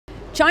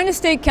China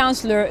State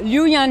Councillor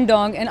Liu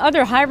Yandong and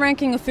other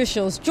high-ranking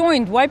officials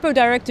joined WIPO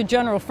Director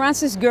General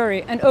Francis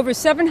Gurry and over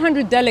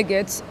 700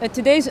 delegates at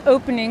today's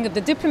opening of the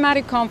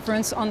Diplomatic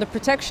Conference on the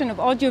Protection of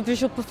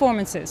Audiovisual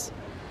Performances.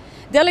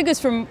 Delegates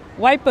from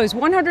WIPO's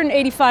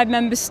 185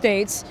 member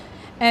states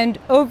and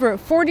over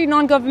 40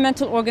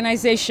 non-governmental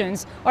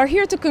organizations are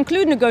here to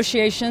conclude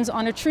negotiations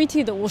on a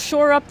treaty that will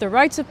shore up the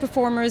rights of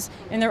performers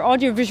in their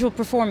audiovisual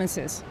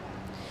performances.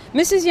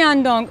 Mrs.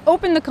 Yandong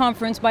opened the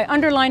conference by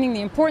underlining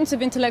the importance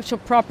of intellectual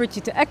property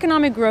to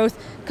economic growth,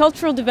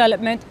 cultural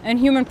development, and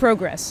human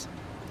progress.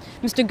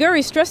 Mr.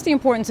 Gurry stressed the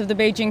importance of the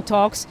Beijing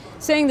talks,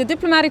 saying the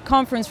diplomatic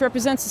conference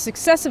represents the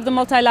success of the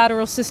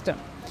multilateral system.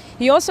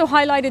 He also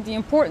highlighted the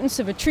importance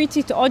of a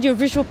treaty to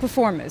audiovisual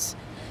performers.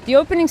 The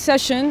opening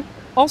session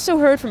also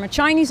heard from a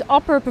Chinese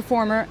opera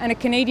performer and a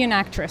Canadian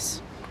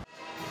actress.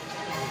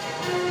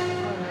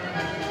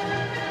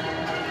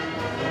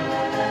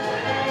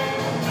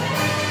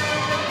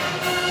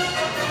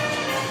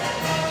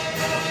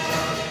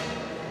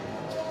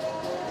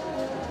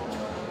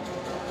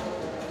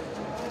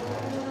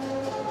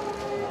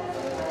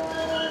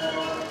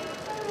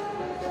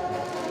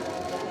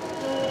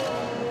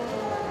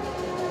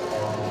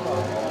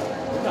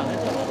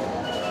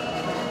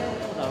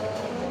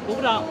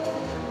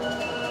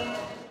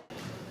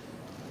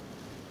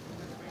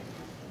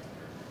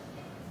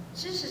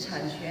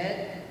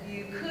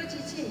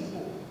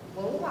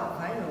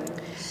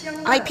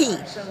 IP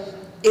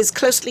is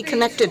closely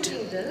connected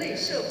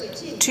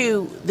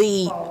to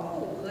the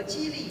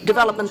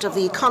development of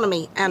the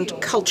economy and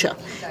culture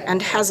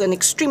and plays an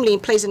extremely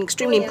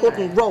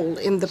important role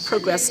in the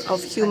progress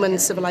of human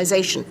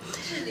civilization.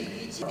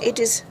 It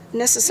is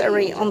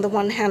necessary, on the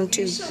one hand,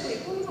 to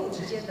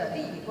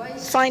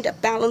find a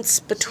balance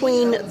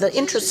between the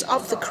interests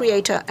of the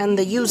creator and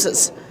the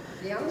users.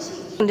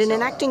 And in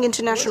enacting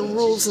international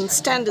rules and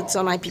standards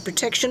on IP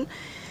protection,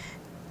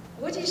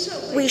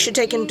 we should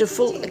take into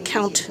full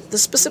account the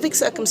specific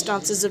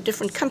circumstances of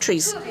different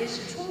countries,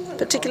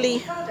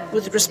 particularly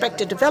with respect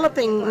to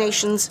developing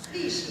nations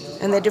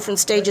and their different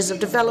stages of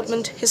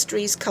development,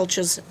 histories,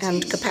 cultures,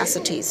 and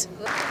capacities.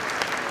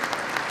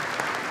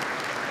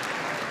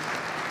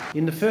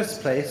 In the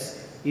first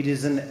place, it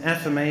is an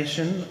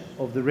affirmation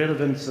of the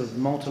relevance of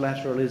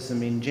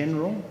multilateralism in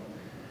general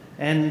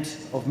and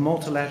of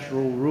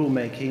multilateral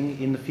rulemaking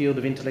in the field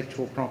of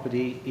intellectual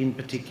property in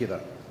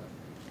particular.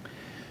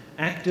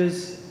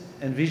 Actors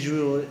and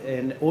visual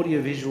and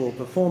audiovisual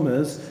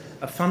performers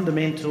are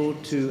fundamental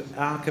to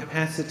our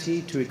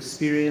capacity to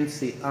experience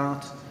the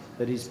art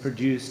that is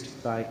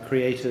produced by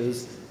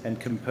creators and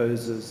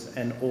composers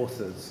and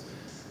authors.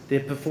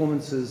 Their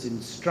performances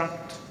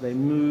instruct, they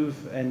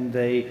move, and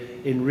they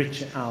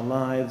enrich our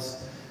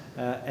lives,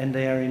 and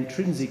they are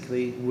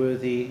intrinsically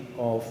worthy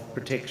of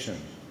protection.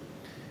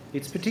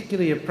 It's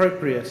particularly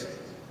appropriate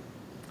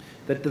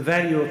that the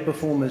value of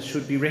performers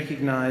should be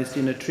recognized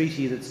in a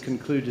treaty that's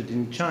concluded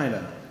in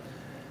China,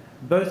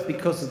 both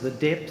because of the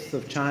depth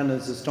of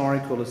China's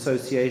historical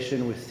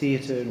association with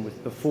theatre and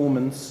with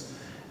performance,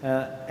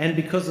 and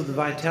because of the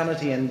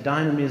vitality and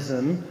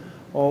dynamism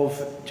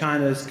of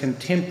China's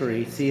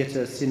contemporary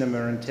theatre,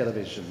 cinema and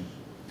television.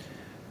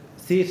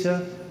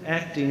 Theatre,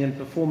 acting and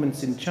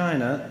performance in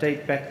China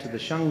date back to the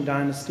Shang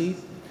dynasty,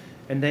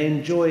 and they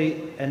enjoy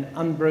an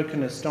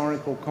unbroken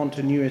historical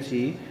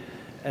continuity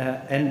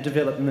and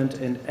development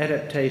and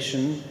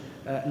adaptation,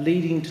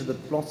 leading to the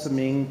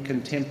blossoming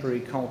contemporary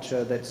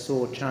culture that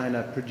saw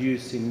China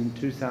produce in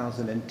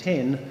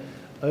 2010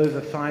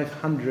 over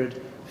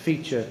 500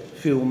 feature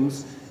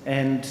films,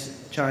 and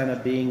China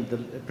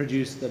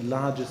produced the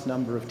largest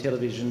number of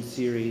television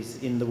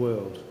series in the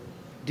world.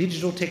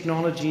 Digital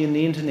technology and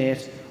the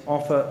internet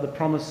offer the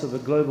promise of a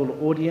global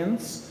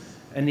audience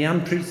and the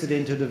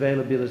unprecedented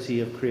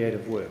availability of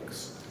creative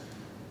works.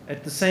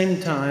 At the same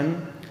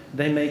time,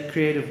 they make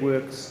creative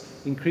works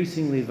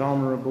increasingly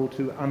vulnerable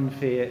to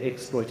unfair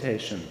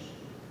exploitation.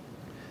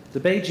 The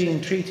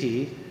Beijing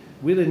Treaty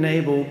will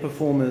enable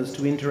performers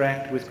to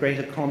interact with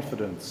greater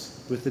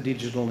confidence with the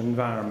digital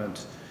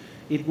environment.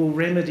 It will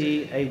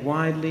remedy a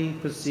widely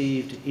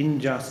perceived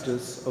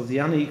injustice of the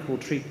unequal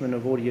treatment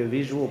of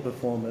audiovisual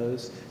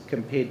performers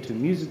compared to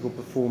musical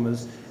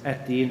performers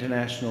at the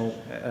international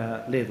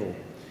level.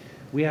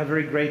 We are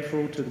very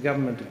grateful to the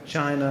government of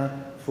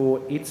China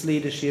for its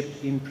leadership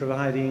in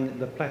providing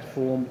the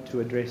platform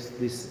to address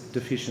this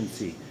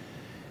deficiency.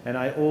 And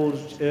I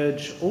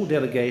urge all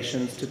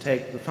delegations to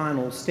take the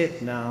final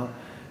step now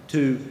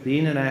to the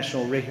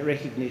international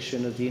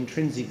recognition of the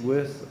intrinsic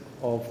worth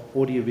of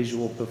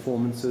audiovisual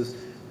performances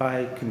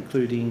by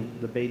concluding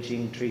the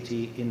Beijing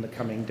Treaty in the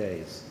coming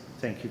days.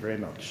 Thank you very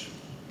much.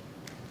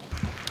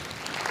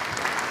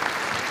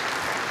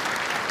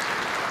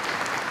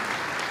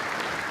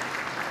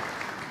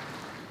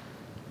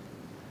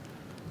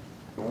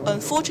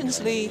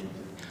 Unfortunately,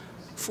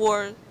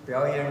 for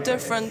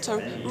different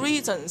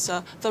reasons,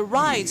 the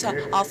rights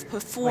of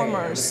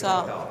performers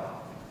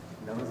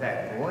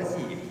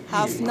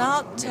have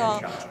not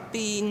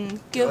been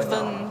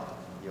given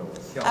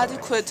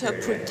adequate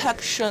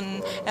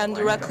protection and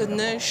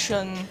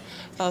recognition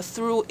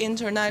through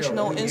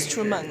international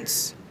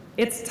instruments.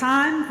 It's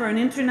time for an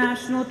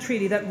international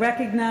treaty that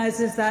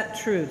recognizes that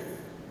truth.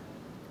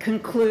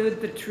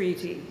 Conclude the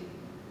treaty.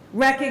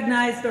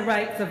 Recognize the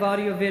rights of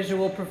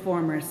audiovisual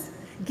performers.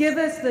 Give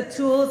us the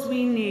tools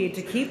we need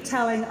to keep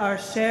telling our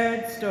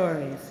shared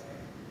stories,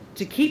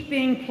 to keep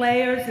being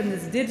players in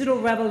this digital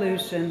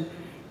revolution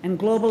and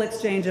global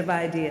exchange of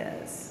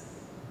ideas.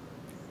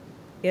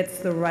 It's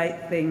the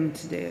right thing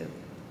to do.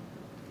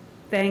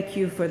 Thank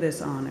you for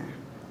this honor.